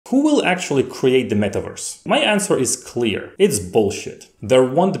Who will actually create the metaverse? My answer is clear. It's bullshit. There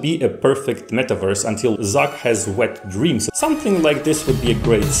won't be a perfect metaverse until Zuck has wet dreams. Something like this would be a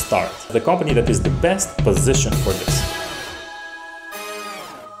great start. The company that is the best positioned for this.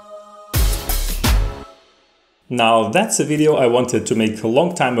 Now, that's a video I wanted to make a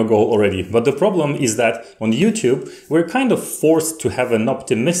long time ago already, but the problem is that on YouTube, we're kind of forced to have an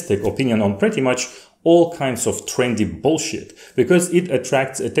optimistic opinion on pretty much all kinds of trendy bullshit, because it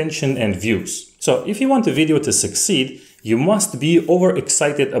attracts attention and views. So if you want a video to succeed, you must be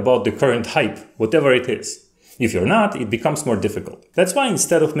overexcited about the current hype, whatever it is. If you're not, it becomes more difficult. That's why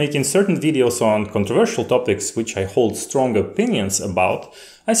instead of making certain videos on controversial topics which I hold strong opinions about,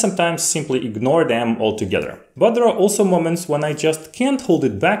 I sometimes simply ignore them altogether. But there are also moments when I just can't hold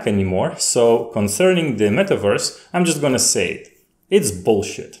it back anymore, so concerning the metaverse, I'm just gonna say it. It's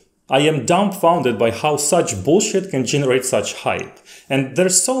bullshit. I am dumbfounded by how such bullshit can generate such hype, and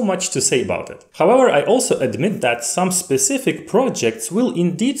there's so much to say about it. However, I also admit that some specific projects will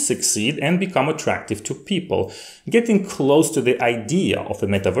indeed succeed and become attractive to people, getting close to the idea of a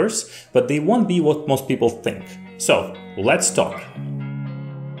metaverse, but they won't be what most people think. So, let's talk.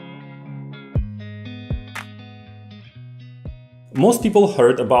 Most people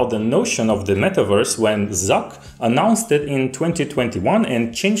heard about the notion of the metaverse when Zuck announced it in 2021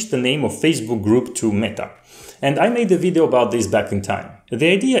 and changed the name of Facebook group to Meta. And I made a video about this back in time.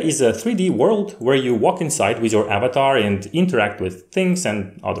 The idea is a 3D world where you walk inside with your avatar and interact with things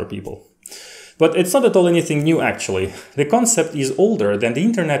and other people. But it's not at all anything new actually. The concept is older than the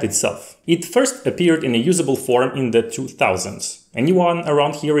internet itself. It first appeared in a usable form in the 2000s. Anyone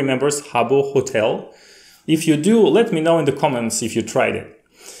around here remembers Habbo Hotel? If you do, let me know in the comments if you tried it.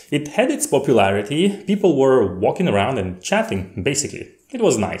 It had its popularity, people were walking around and chatting, basically. It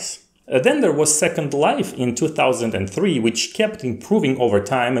was nice. Then there was Second Life in 2003, which kept improving over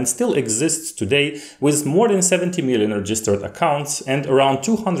time and still exists today with more than 70 million registered accounts and around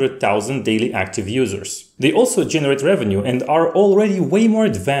 200,000 daily active users. They also generate revenue and are already way more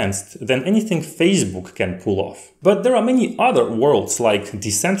advanced than anything Facebook can pull off. But there are many other worlds like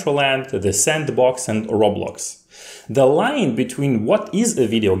Decentraland, The Sandbox and Roblox. The line between what is a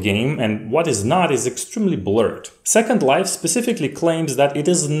video game and what is not is extremely blurred. Second Life specifically claims that it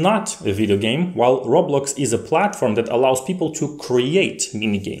is not a video game, while Roblox is a platform that allows people to create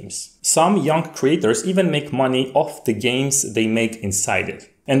mini-games. Some young creators even make money off the games they make inside it.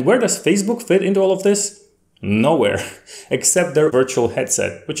 And where does Facebook fit into all of this? Nowhere, except their virtual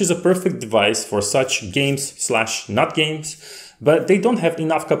headset, which is a perfect device for such games/not games, but they don't have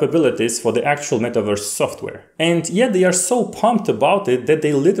enough capabilities for the actual metaverse software. And yet they are so pumped about it that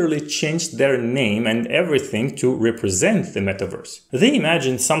they literally changed their name and everything to represent the metaverse. They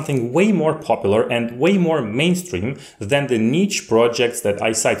imagine something way more popular and way more mainstream than the niche projects that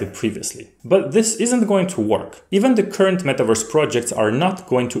I cited previously. But this isn't going to work. Even the current metaverse projects are not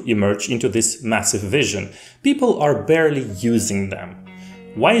going to emerge into this massive vision. People are barely using them.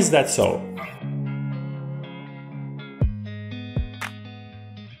 Why is that so?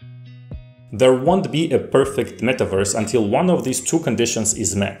 There won't be a perfect metaverse until one of these two conditions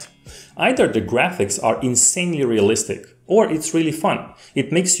is met. Either the graphics are insanely realistic, or it's really fun.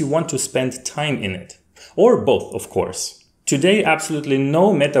 It makes you want to spend time in it. Or both, of course. Today, absolutely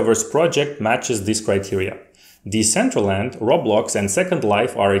no metaverse project matches this criteria. Decentraland, Roblox and Second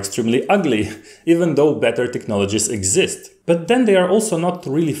Life are extremely ugly, even though better technologies exist. But then they are also not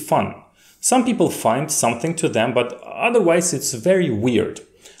really fun. Some people find something to them, but otherwise it's very weird.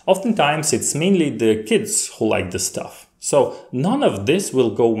 Oftentimes, it's mainly the kids who like this stuff. So none of this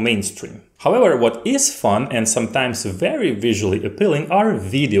will go mainstream. However, what is fun and sometimes very visually appealing are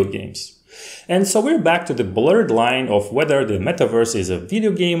video games. And so we're back to the blurred line of whether the metaverse is a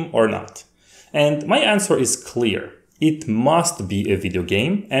video game or not. And my answer is clear. It must be a video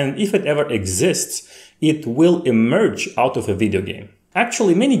game, and if it ever exists, it will emerge out of a video game.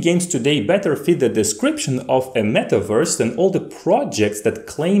 Actually, many games today better fit the description of a metaverse than all the projects that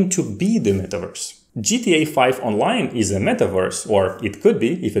claim to be the metaverse. GTA 5 Online is a metaverse, or it could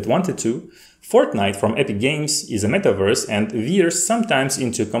be if it wanted to. Fortnite from Epic Games is a metaverse and veers sometimes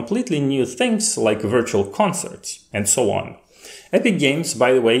into completely new things like virtual concerts, and so on. Epic Games,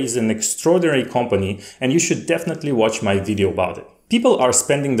 by the way, is an extraordinary company, and you should definitely watch my video about it. People are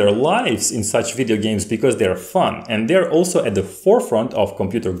spending their lives in such video games because they're fun, and they're also at the forefront of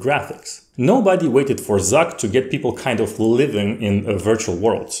computer graphics. Nobody waited for Zuck to get people kind of living in virtual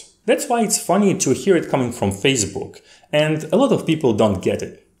worlds. That's why it's funny to hear it coming from Facebook, and a lot of people don't get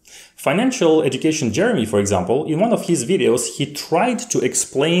it. Financial Education Jeremy, for example, in one of his videos, he tried to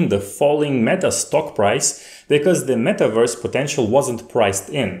explain the falling Meta stock price because the metaverse potential wasn't priced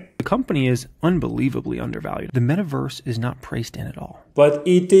in. The company is unbelievably undervalued. The metaverse is not priced in at all. But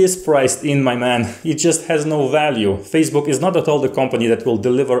it is priced in, my man. It just has no value. Facebook is not at all the company that will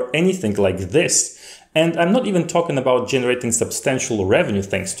deliver anything like this. And I'm not even talking about generating substantial revenue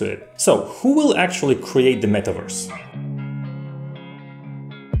thanks to it. So, who will actually create the metaverse?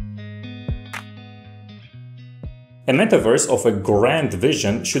 A metaverse of a grand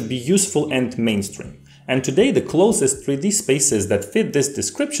vision should be useful and mainstream. And today the closest 3D spaces that fit this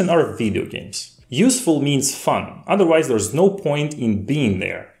description are video games. Useful means fun, otherwise there's no point in being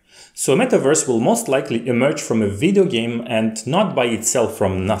there. So a metaverse will most likely emerge from a video game and not by itself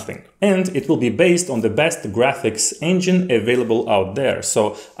from nothing. And it will be based on the best graphics engine available out there,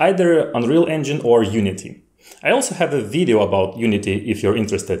 so either Unreal Engine or Unity. I also have a video about Unity if you're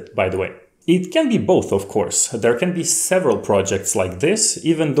interested, by the way. It can be both, of course. There can be several projects like this,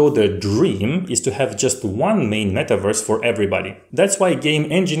 even though the dream is to have just one main metaverse for everybody. That's why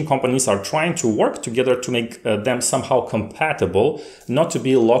game engine companies are trying to work together to make them somehow compatible, not to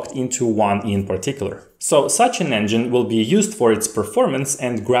be locked into one in particular. So such an engine will be used for its performance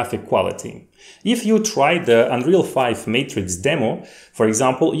and graphic quality. If you try the Unreal 5 Matrix demo, for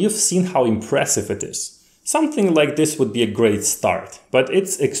example, you've seen how impressive it is. Something like this would be a great start, but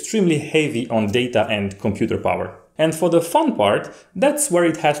it's extremely heavy on data and computer power. And for the fun part, that's where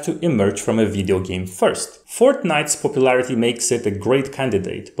it has to emerge from a video game first. Fortnite's popularity makes it a great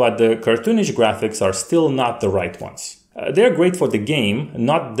candidate, but the cartoonish graphics are still not the right ones. They're great for the game,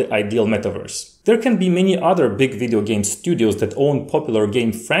 not the ideal metaverse. There can be many other big video game studios that own popular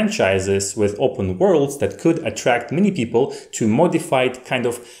game franchises with open worlds that could attract many people to modified kind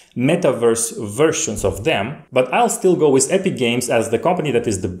of metaverse versions of them, but I'll still go with Epic Games as the company that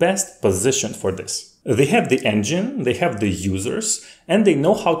is the best positioned for this. They have the engine, they have the users, and they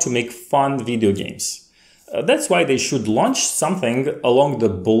know how to make fun video games. That's why they should launch something along the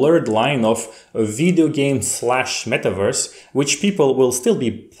blurred line of a video game slash metaverse, which people will still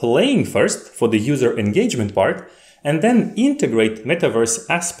be playing first for the user engagement part, and then integrate metaverse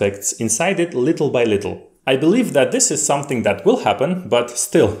aspects inside it little by little. I believe that this is something that will happen, but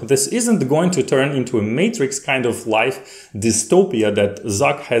still, this isn't going to turn into a Matrix kind of life dystopia that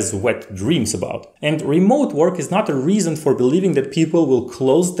Zuck has wet dreams about. And remote work is not a reason for believing that people will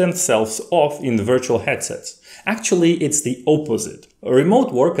close themselves off in virtual headsets. Actually, it's the opposite.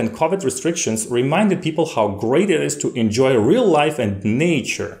 Remote work and COVID restrictions reminded people how great it is to enjoy real life and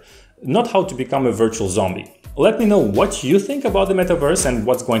nature, not how to become a virtual zombie. Let me know what you think about the metaverse and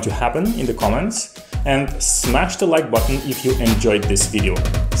what's going to happen in the comments, and smash the like button if you enjoyed this video.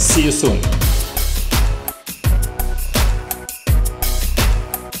 See you soon!